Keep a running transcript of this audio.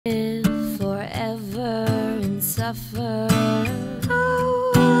suffer.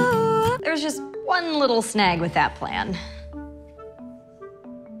 There was just one little snag with that plan.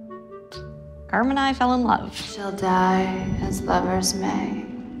 Carm and I fell in love. Shall die as lovers may.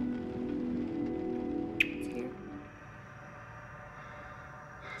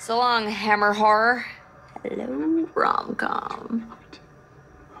 So long, Hammer Horror. Hello, rom-com.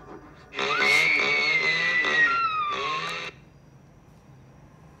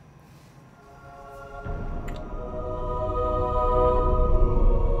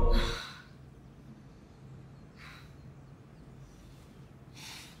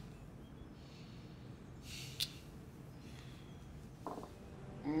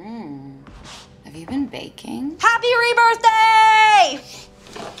 Have you been baking? Happy rebirthday!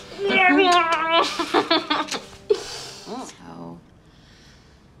 So,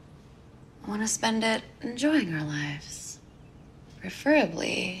 I want to spend it enjoying our lives.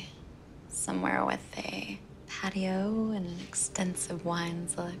 Preferably somewhere with a patio and an extensive wine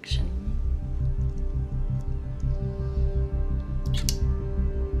selection.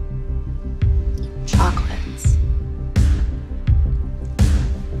 Chocolates.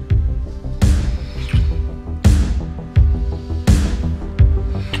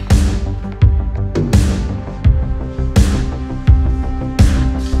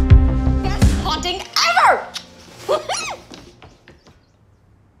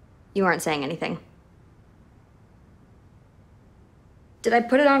 You aren't saying anything. Did I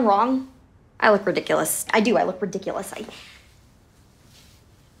put it on wrong? I look ridiculous. I do, I look ridiculous.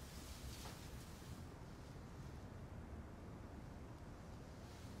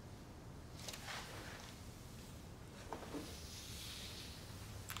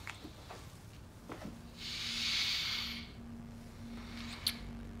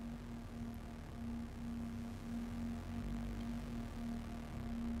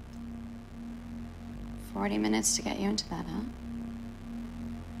 40 minutes to get you into that, huh?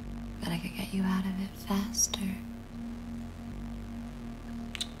 Bet I could get you out of it faster.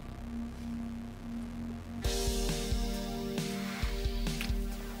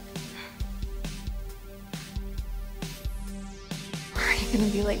 Are you gonna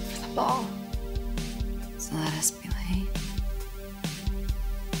be late for the ball? So let us be late.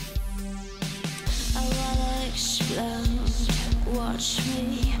 I wanna explode. Watch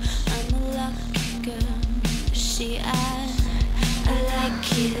me, I'm a lucky girl. See, I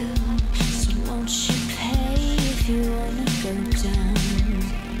like you. So won't you pay if you wanna go down?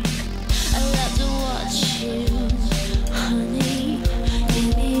 I love to watch you, honey. You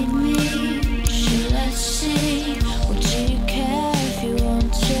need me, so let's see. Would you care if you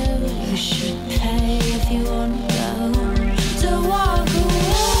want to? You should pay if you wanna go. So walk away.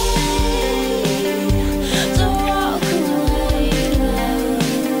 Don't walk away, love.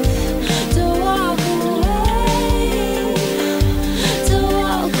 Don't walk away. Don't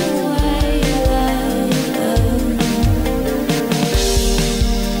walk away, love.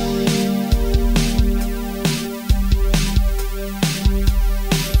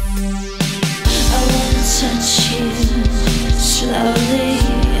 I wanna touch you slowly.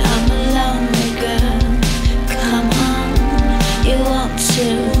 I'm a lonely girl. Come on, you want to.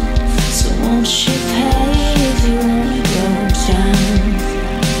 So won't you pay if you wanna go down?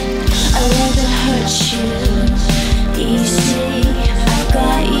 I want to hurt you easy. I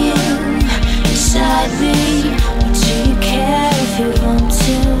got you inside me. But do you care if you want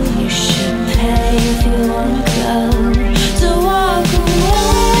to? You should pay if you wanna go. Don't walk away.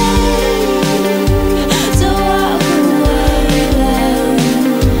 Don't walk away, love.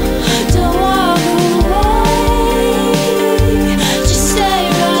 Don't walk away. Just stay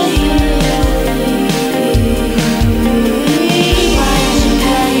right here. Why don't you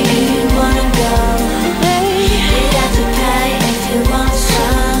pay if you wanna go? You got to pay if you want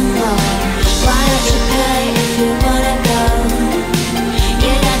some more. Why don't you pay if you wanna go?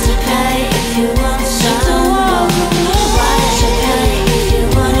 You got to pay if you want some more. Why don't you pay if you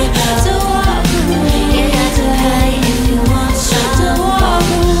wanna go? You got to pay if you want some more.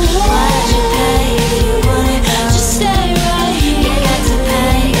 Why don't you pay if you wanna go? Just stay right here. You got to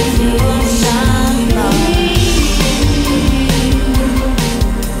pay if you want some more.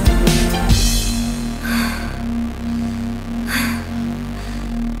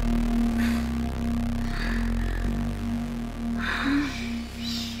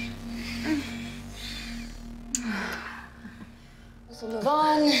 So move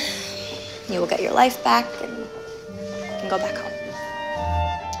on. You will get your life back and can go back home.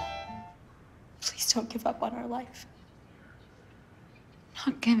 Please don't give up on our life.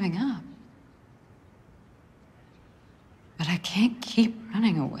 Not giving up. But I can't keep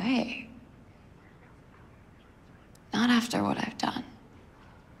running away. Not after what I've done.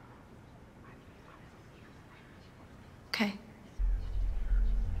 Okay.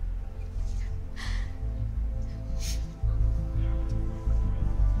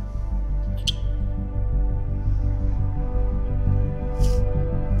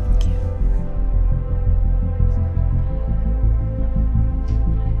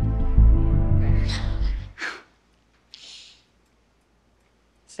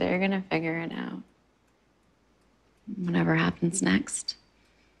 So you're gonna figure it out. Whatever happens next,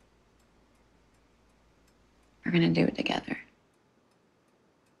 we're gonna do it together.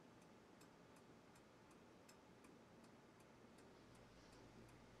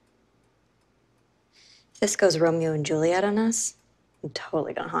 If this goes Romeo and Juliet on us, I'm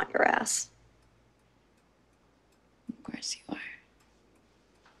totally gonna haunt your ass. Of course you are.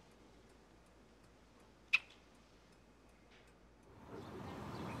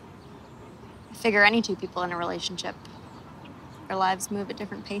 I figure any two people in a relationship, their lives move at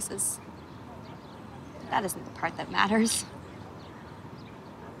different paces. That isn't the part that matters.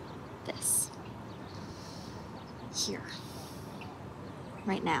 This. Here.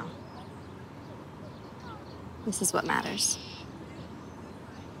 Right now. This is what matters.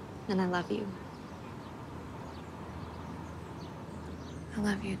 And I love you. I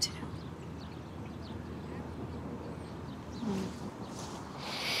love you too.